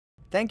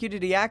Thank you to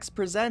The Axe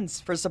Presents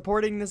for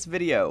supporting this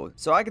video,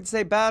 so I can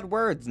say bad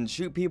words and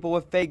shoot people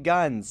with fake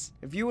guns.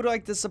 If you would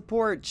like to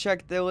support,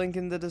 check the link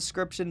in the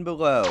description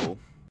below.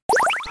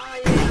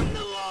 I am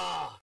the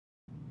law!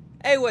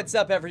 Hey, what's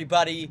up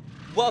everybody?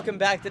 Welcome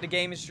back to the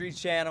Game Street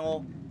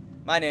channel.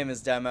 My name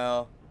is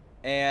Demo,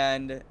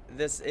 and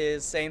this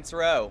is Saints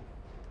Row.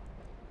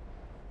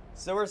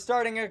 So we're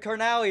starting a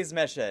Carnales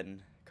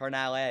mission.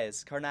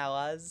 Carnales.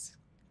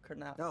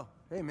 Oh,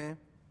 hey man,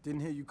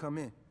 didn't hear you come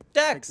in.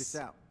 Dex! Check this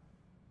out.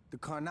 The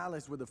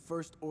Carnales were the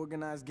first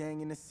organized gang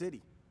in the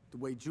city. The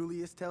way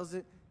Julius tells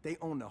it, they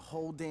owned the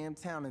whole damn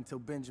town until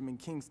Benjamin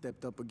King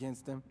stepped up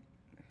against them.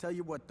 Tell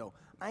you what though,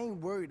 I ain't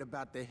worried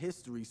about their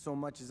history so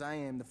much as I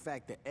am the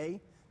fact that A,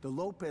 the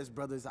Lopez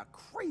brothers are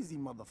crazy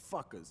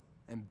motherfuckers,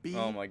 and B,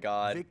 Oh my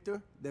God.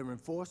 Victor, their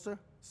enforcer,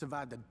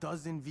 survived a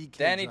dozen VK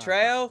Danny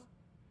drive-bys. Trejo?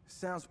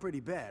 Sounds pretty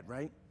bad,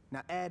 right?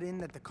 Now add in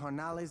that the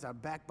Carnales are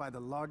backed by the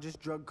largest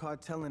drug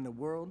cartel in the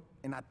world,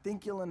 and I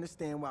think you'll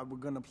understand why we're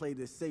gonna play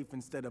this safe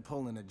instead of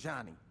pulling a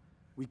Johnny.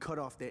 We cut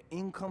off their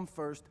income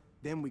first,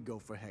 then we go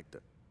for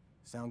Hector.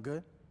 Sound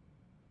good?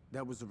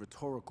 That was a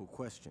rhetorical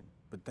question,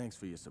 but thanks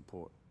for your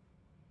support.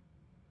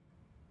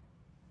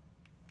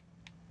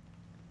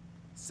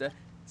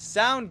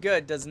 Sound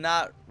good does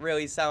not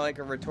really sound like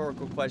a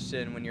rhetorical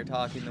question when you're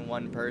talking to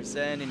one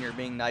person and you're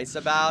being nice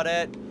about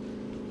it.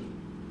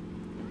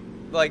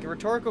 Like,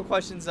 rhetorical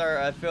questions are,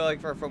 I feel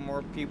like, for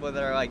more people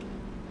that are, like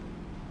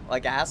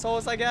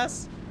assholes, I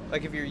guess?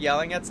 Like, if you're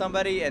yelling at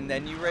somebody and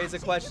then you raise a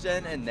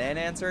question and then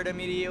answer it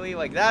immediately,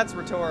 like, that's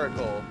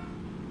rhetorical.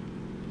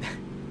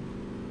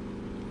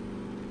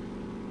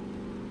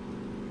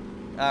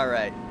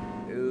 Alright.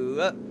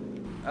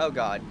 Oh,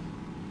 God.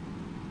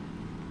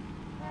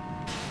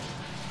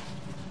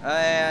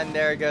 And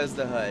there goes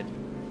the hood.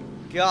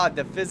 God,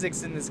 the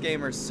physics in this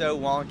game are so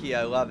wonky,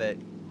 I love it.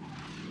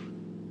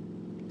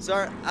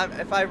 So,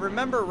 if I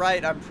remember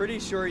right, I'm pretty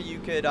sure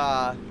you could,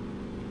 rob,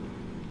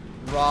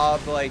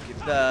 like,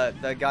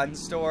 the gun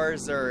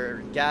stores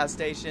or gas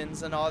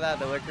stations and all that,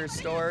 the liquor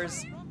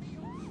stores.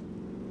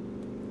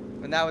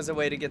 And that was a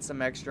way to get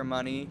some extra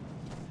money.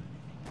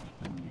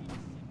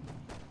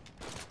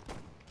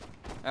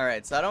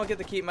 Alright, so I don't get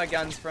to keep my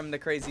guns from the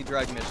crazy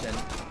drug mission.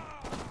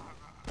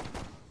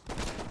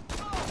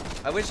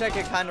 I wish I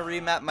could kind of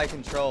remap my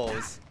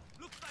controls.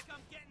 Looks like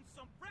I'm getting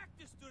some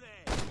practice today.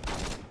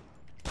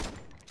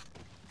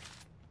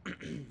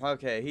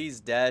 Okay,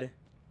 he's dead.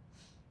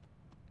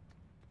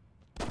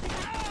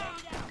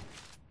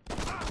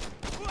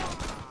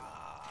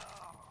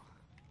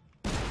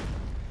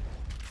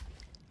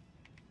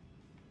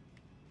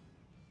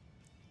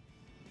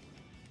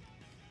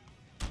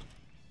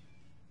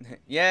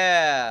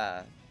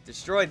 Yeah!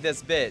 Destroyed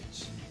this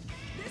bitch.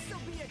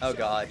 Oh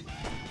God.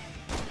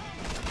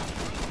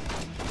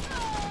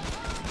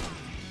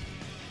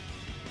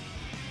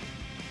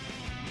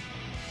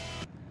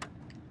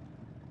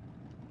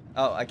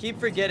 Oh, I keep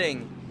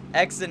forgetting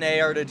X and A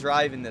are to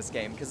drive in this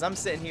game, because I'm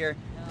sitting here,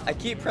 I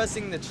keep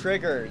pressing the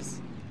triggers.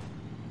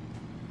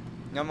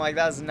 And I'm like,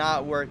 that's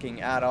not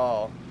working at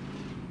all.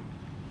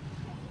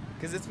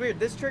 Because it's weird,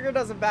 this trigger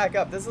doesn't back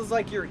up. This is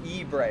like your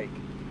E-brake.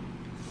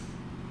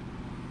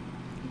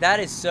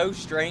 That is so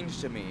strange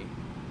to me.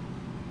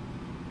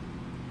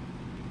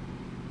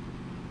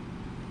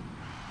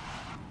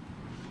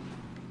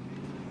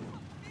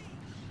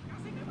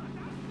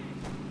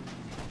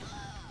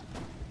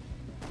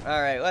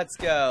 Alright, let's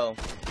go.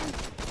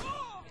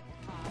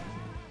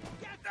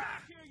 Get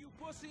back here, you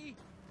pussy!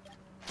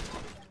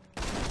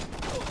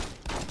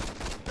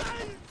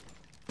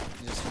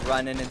 Just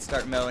run in and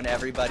start mowing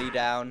everybody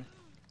down.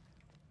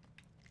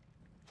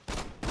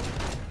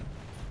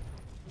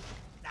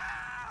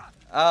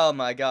 Oh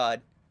my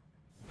God.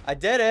 I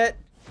did it!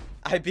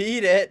 I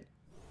beat it!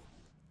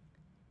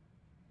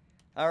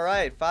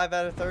 Alright, 5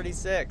 out of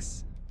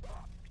 36.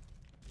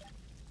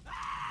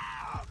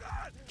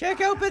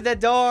 Kick open the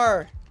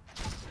door!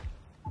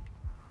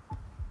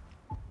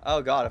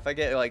 Oh God, if I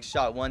get like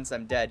shot once,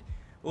 I'm dead.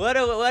 Let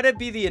it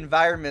be the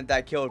environment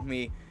that killed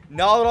me,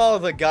 not all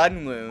the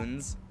gun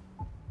wounds.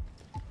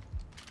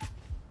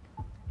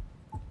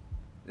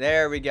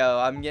 There we go.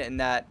 I'm getting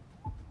that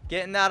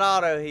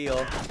auto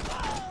heal.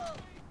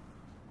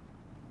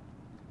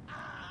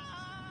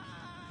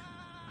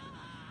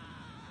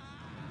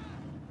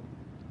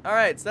 All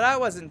right, so that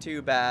wasn't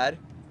too bad.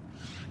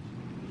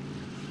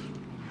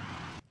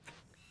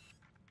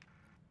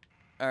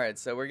 All right,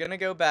 so we're gonna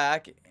go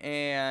back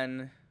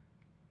and.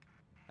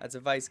 That's a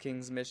Vice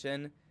King's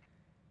mission.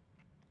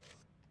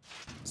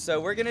 So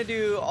we're gonna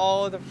do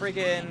all the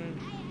friggin'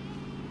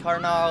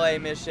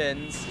 Carnale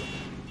missions.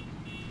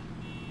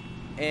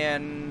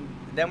 And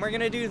then we're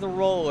gonna do the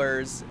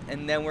Rollers,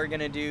 and then we're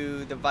gonna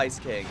do the Vice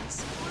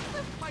Kings.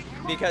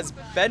 Because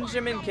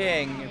Benjamin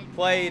King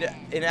played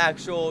an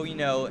actual, you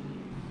know,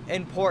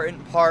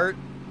 important part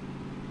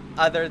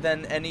other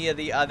than any of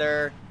the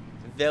other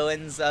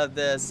villains of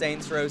the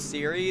Saints Row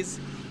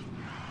series.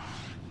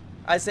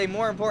 I say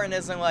more important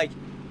isn't like,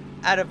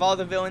 out of all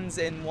the villains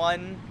in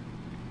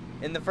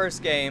the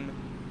first game,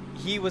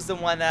 he was the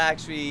one that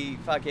actually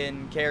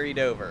fucking carried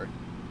over.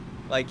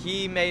 Like,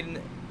 he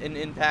made an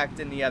impact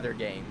in the other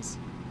games.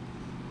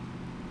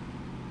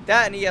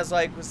 That, and he has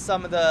like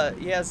some of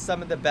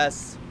the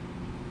best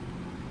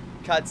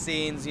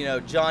cutscenes, you know,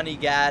 Johnny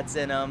Gat's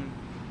in them.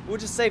 We'll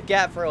just save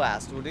Gat for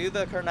last. We'll do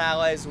the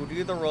Carnales, we'll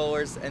do the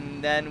Rollers,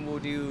 and then we'll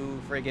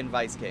do friggin'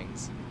 Vice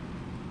Kings.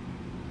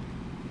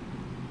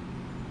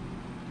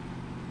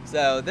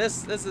 So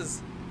this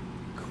is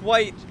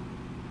quite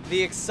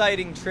the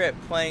exciting trip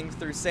playing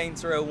through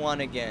Saints Row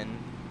 1 again.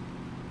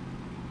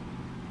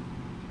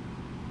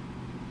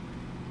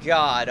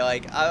 God,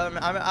 like, I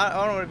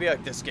don't want to be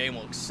like, this game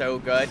looks so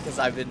good, because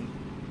I've been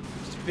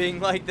just being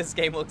like, this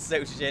game looks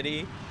so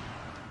shitty.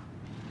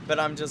 But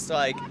I'm just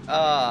like,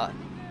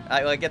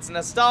 like, it's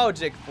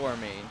nostalgic for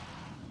me.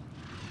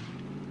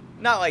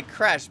 Not like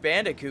Crash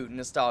Bandicoot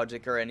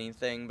nostalgic or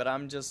anything, but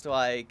I'm just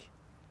like,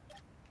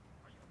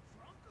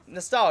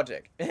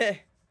 nostalgic.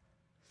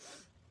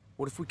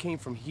 What if we came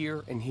from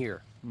here and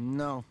here?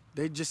 No,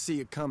 they just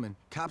see it coming.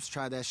 Cops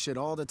try that shit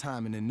all the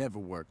time and it never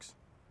works.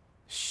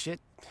 Shit,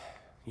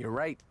 you're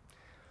right.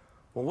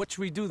 Well, what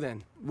should we do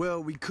then?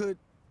 Well, we could...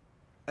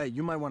 Hey,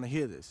 you might want to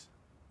hear this.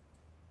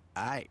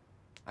 Aight.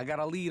 I got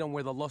a lead on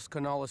where the Los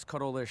Canales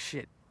cut all their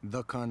shit.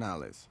 The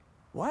Carnales.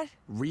 What?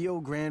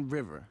 Rio Grande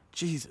River.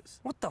 Jesus.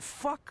 What the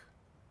fuck?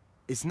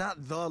 It's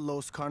not the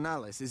Los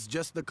Carnales, it's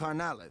just the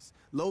Carnales.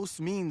 Los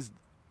means...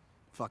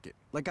 Fuck it.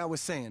 Like I was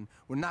saying,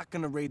 we're not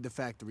gonna raid the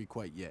factory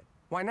quite yet.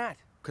 Why not?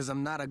 'Cause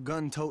I'm not a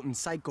gun-toting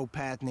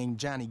psychopath named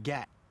Johnny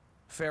Gat.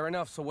 Fair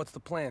enough, so what's the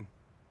plan?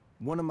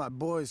 One of my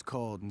boys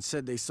called and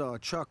said they saw a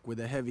truck with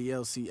a heavy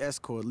LC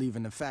escort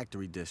leaving the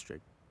factory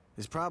district.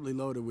 It's probably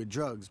loaded with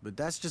drugs, but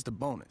that's just a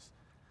bonus.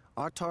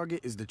 Our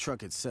target is the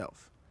truck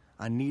itself.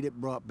 I need it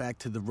brought back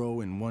to the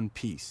row in one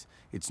piece.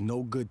 It's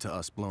no good to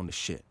us blown to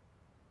shit.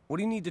 What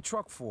do you need the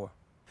truck for?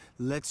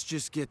 Let's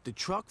just get the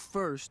truck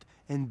first,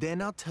 and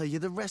then I'll tell you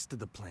the rest of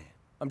the plan.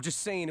 I'm just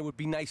saying it would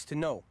be nice to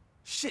know.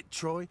 Shit,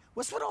 Troy.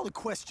 What's with all the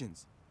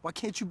questions? Why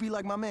can't you be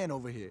like my man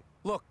over here?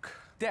 Look,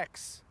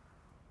 Dex.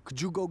 Could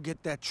you go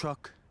get that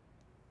truck?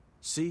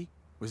 See?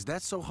 Was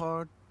that so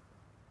hard?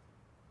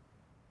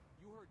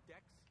 You heard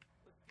Dex.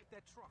 Let's get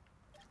that truck.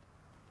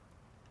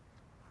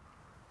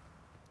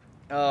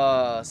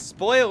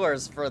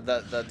 Spoilers for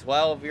the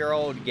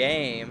 12-year-old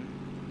game.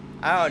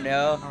 I don't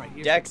know. All right,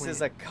 here's Dex the plan.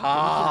 is a Get me to the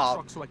cop.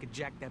 truck so I could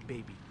jack that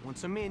baby.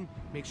 Once I'm in,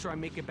 make sure I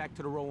make it back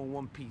to the row in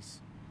one piece.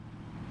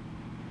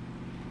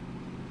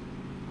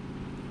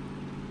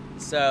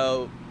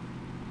 So,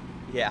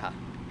 yeah.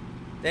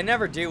 They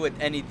never do with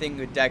anything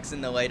with Dex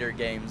in the later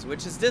games,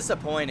 which is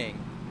disappointing.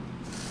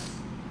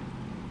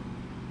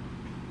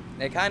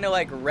 They kind of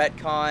like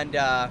retconned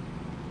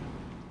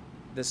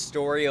the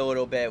story a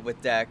little bit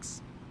with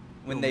Dex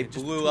when they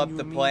blew up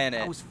the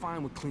planet. I was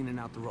fine with cleaning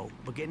out the row,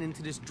 but getting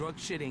into this drug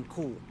shit ain't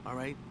cool, all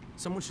right?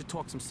 Someone should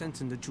talk some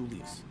sense into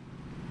Julius.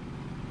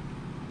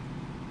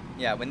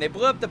 Yeah, when they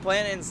blew up the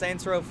planet in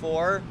Saints Row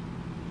 4,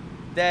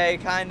 they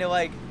kind of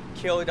like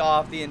killed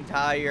off the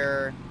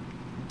entire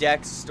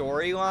Dex I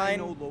storyline.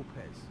 know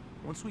Lopez.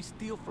 Once we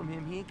steal from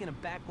him, he ain't gonna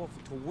back off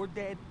until we're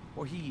dead,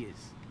 or he is.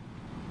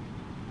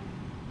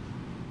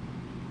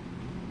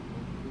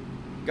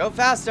 Go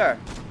faster!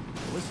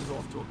 Well, this is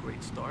off to a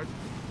great start.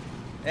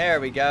 There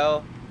we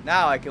go.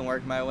 Now I can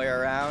work my way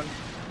around.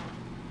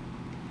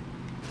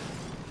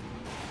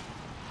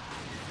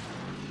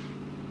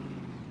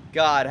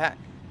 God,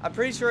 I'm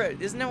pretty sure,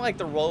 isn't it like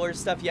the roller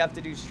stuff you have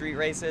to do street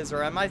races?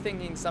 Or am I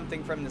thinking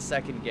something from the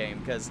second game?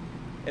 Because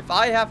if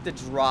I have to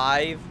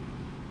drive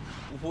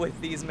with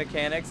these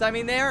mechanics, I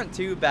mean, they aren't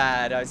too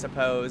bad, I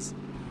suppose.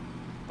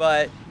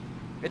 But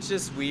it's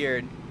just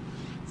weird.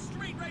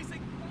 Street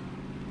racing.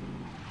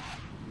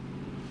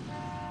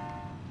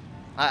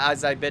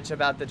 As I bitch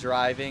about the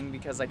driving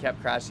because I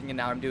kept crashing and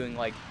now I'm doing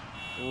like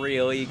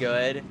really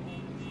good.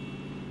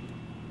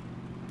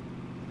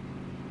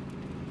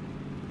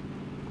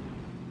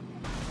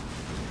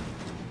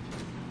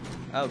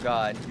 Oh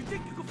God. You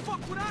think you can fuck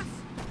with us?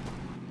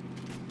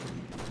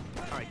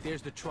 All right,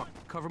 there's the truck.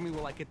 Cover me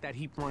while I get that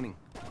heap running.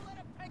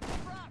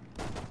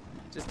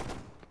 Just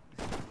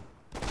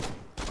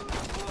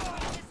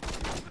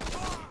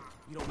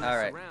You don't mess All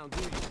right. around,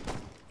 do you?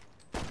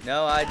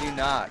 no, I do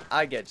not.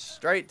 I get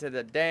straight to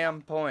the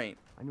damn point.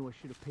 I knew I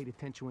should have paid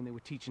attention when they were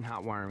teaching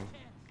hot wiring.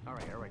 All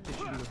right, this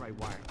should be the right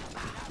wire.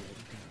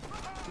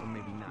 Or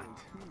maybe not.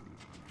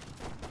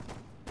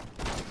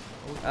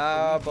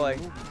 Oh boy.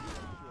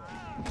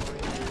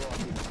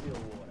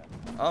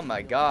 Oh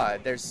my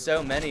God, there's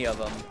so many of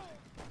them.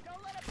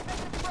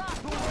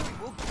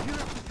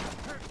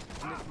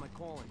 I missed my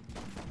calling.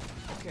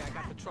 Okay, I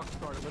got the truck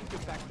started. Let's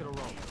get back to the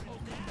road.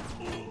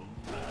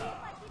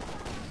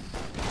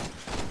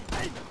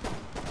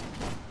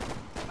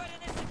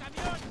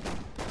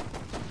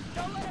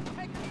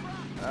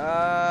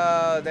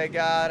 Oh, they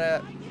got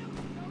it.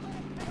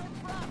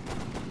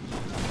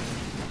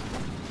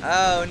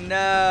 Oh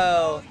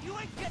no.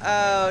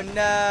 Oh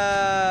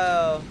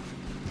no.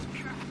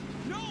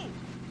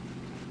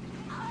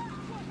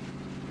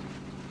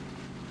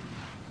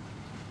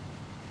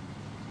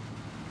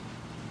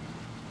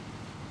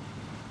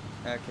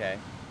 Okay.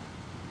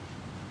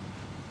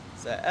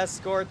 So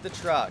escort the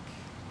truck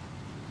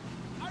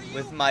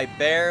with my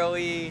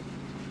barely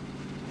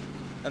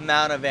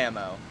amount of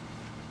ammo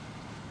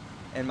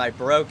and my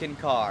broken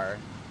car.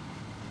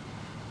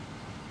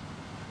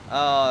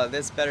 Oh,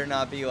 this better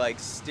not be like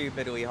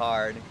stupidly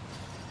hard.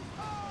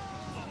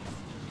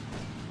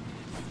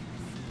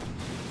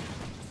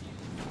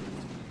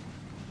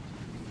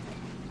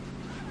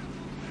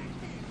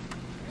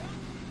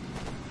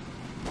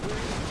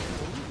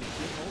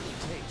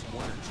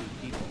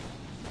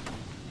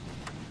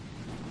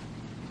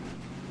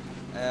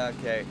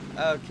 Okay,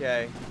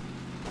 okay.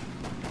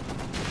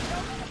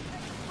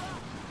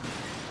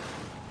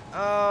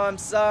 Oh, I'm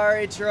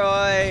sorry,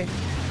 Troy.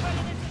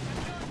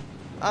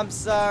 I'm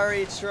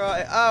sorry,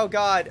 Troy. Oh,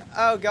 God.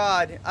 Oh,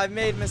 God. I've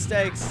made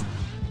mistakes.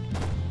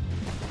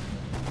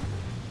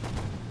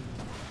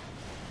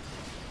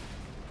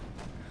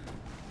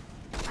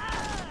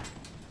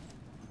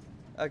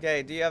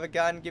 Okay, do you have a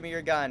gun? Give me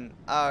your gun.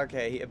 Oh,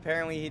 okay.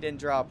 Apparently he didn't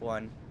drop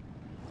one.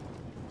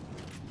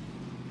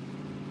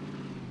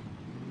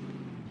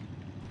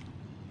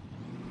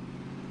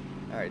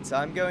 Alright, so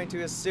I'm going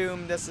to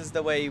assume this is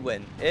the way you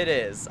win. It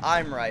is.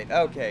 I'm right.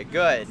 Okay,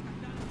 good.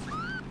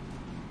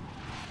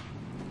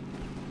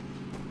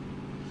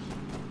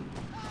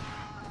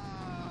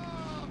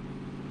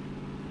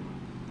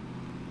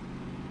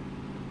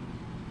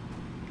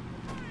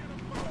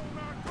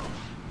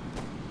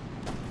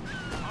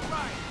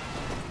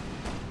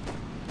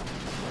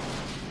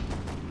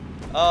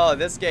 Oh,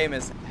 this game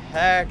is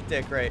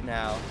hectic right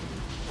now.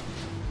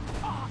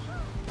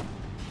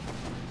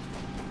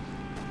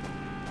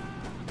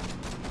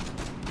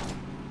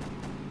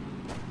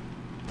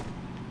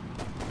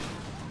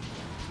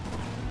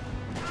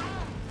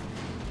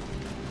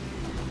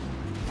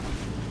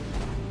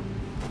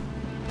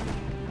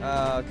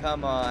 Oh,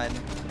 come on.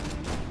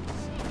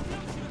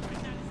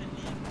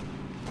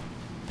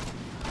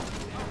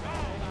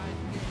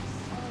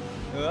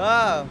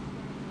 Whoa.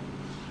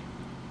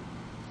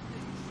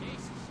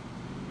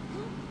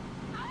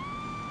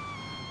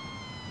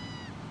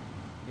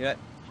 You know what?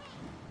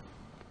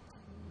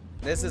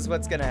 This is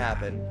what's gonna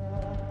happen.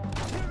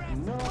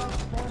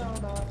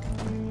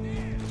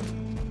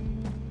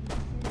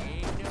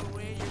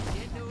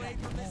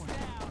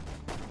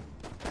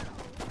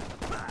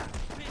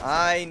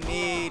 I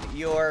need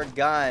your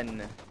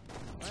gun.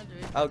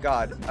 Oh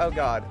God, oh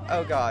God,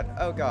 oh God,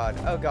 oh God,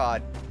 oh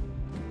God.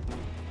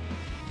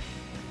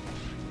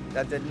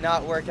 That did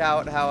not work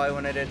out how I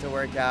wanted it to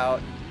work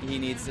out. He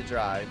needs to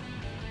drive.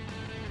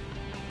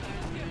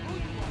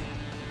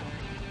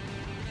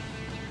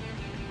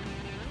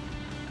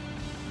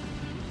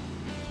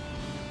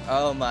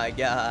 Oh my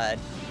God.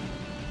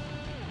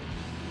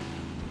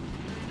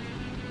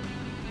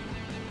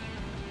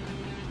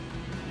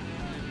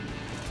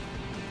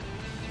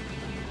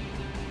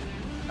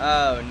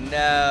 Oh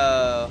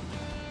no.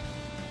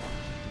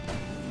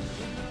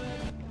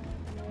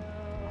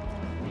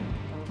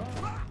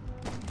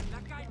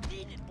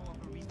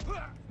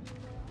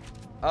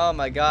 Oh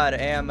my God,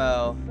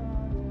 ammo.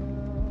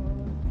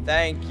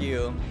 Thank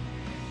you.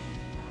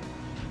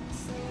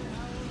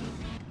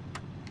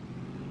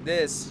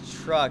 This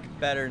truck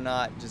better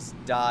not just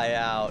die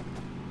out.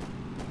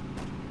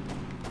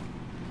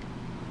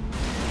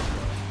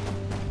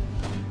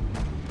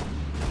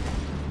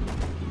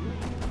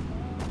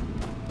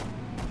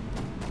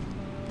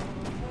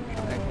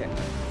 Okay.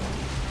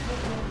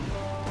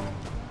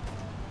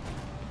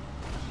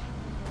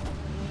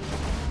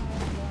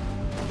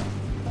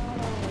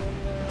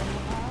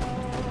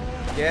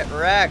 Get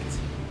wrecked.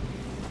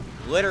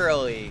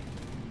 Literally.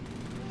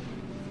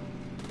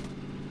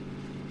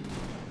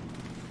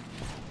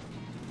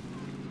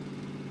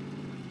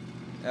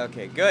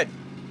 Okay, good.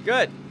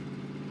 Good.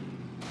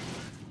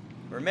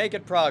 We're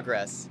making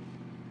progress.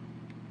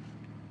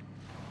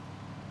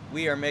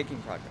 We are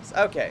making progress.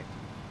 Okay.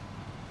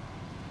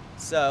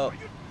 So,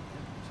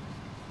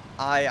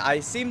 I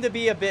seem to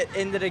be a bit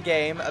into the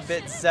game, a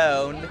bit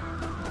zoned.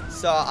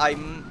 So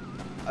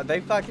are they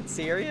fucking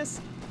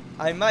serious?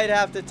 I might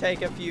have to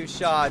take a few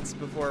shots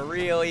before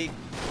really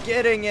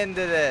getting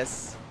into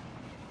this.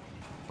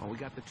 Well, we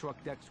got the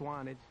truck Dex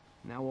wanted.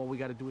 Now all we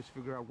gotta do is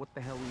figure out what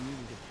the hell we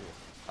needed it for.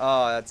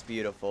 Oh, that's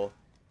beautiful.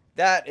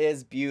 That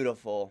is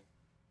beautiful.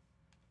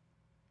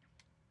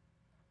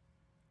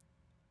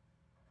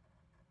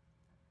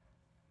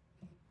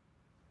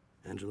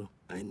 Angelo,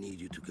 I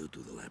need you to go to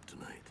the lab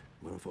tonight.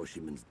 One of our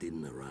shipments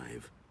didn't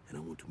arrive, and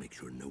I want to make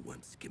sure no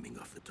one's skimming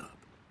off the top.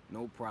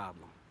 No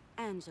problem.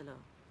 Angelo,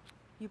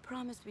 you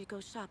promised we'd go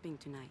shopping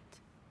tonight.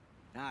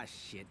 Ah,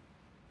 shit.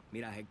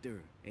 Mira,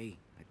 Hector. Hey,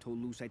 I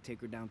told Luz I'd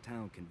take her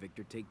downtown. Can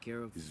Victor take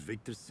care of... Is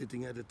Victor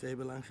sitting at the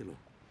table, Angelo?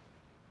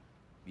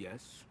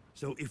 Yes.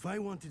 So if I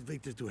wanted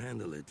Victor to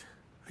handle it,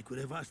 I could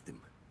have asked him,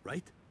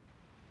 right?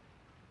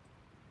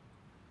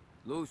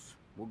 Luz,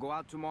 we'll go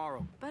out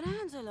tomorrow. But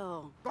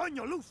Angelo...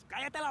 Coño, Luz,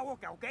 cállate la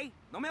boca, ¿ok?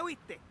 ¿No me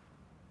oíste?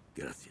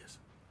 Gracias.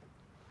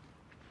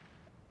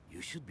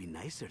 You should be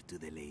nicer to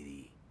the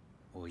lady.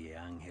 Oye,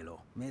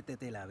 Angelo,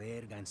 métete la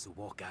verga en su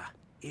boca.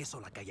 Eso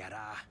la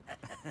callará.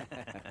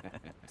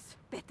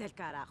 Vete al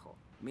carajo.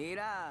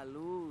 Mira,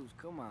 Luz,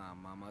 come on,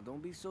 mama.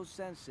 Don't be so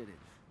sensitive.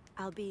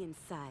 I'll be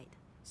inside.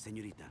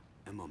 Señorita,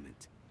 a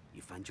moment.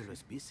 If Angelo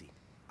is busy,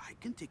 I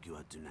can take you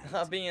out tonight.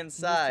 I'll be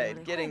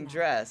inside, getting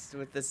dressed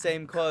with the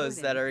same clothes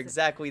that are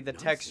exactly the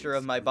texture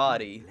of my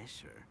body.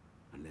 Pleasure,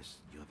 unless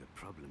you have a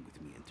problem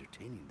with me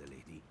entertaining the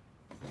lady.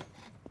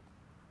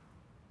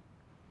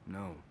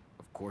 No,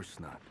 of course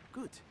not.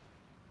 Good.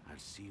 I'll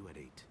see you at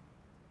 8.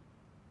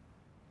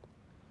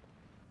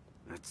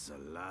 That's a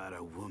lot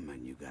of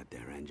woman you got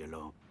there,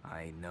 Angelo.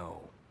 I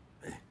know.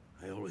 Hey,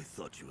 I always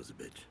thought she was a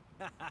bitch.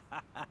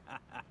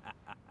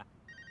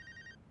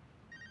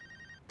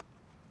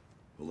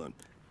 Hold on.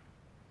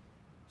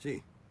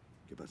 Sí,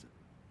 ¿qué pasa?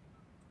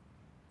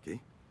 ¿Qué?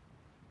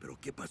 ¿Pero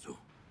qué pasó?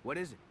 What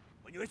is it?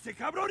 Coño, ese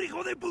cabrón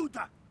hijo de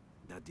puta!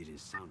 That didn't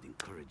sound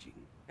encouraging.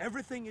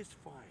 Everything is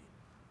fine.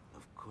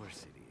 Of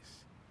course it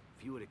is.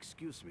 If you would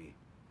excuse me,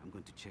 I'm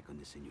going to check on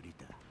the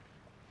señorita.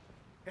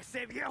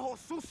 Ese viejo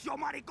sucio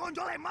maricón,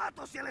 yo le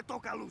mato si le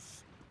toca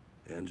luz.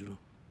 Angelo,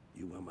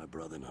 you are my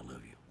brother and I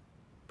love you.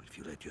 But if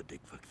you let your dick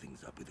fuck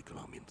things up with the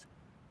Colombians,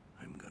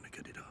 I'm gonna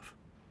cut it off.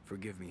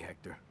 Forgive me,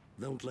 Hector.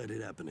 Don't let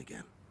it happen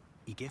again.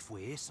 ¿Y qué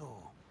fue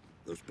eso?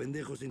 Those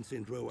pendejos in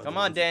St. Row are Come the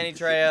on, ones that Danny keep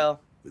the ship Trejo.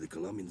 with the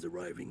Colombians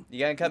arriving. You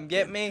gonna come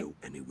get can't me? show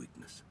any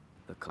weakness.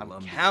 The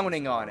Colombians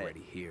counting are on it.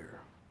 already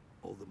here.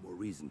 All the more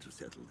reason to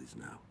settle this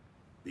now.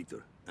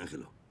 Victor,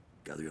 Angelo,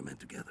 gather your men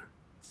together.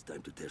 It's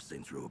time to tear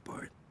Saints Row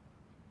apart.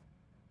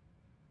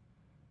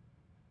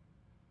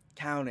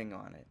 Counting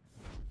on it.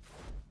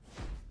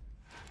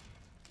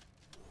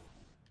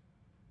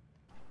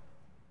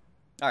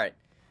 Alright,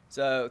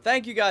 so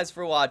thank you guys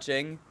for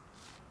watching.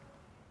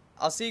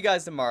 I'll see you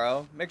guys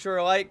tomorrow. Make sure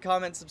to like,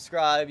 comment,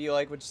 subscribe. You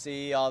like what you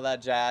see, all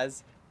that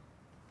jazz.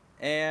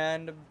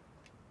 And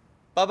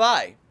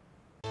bye-bye.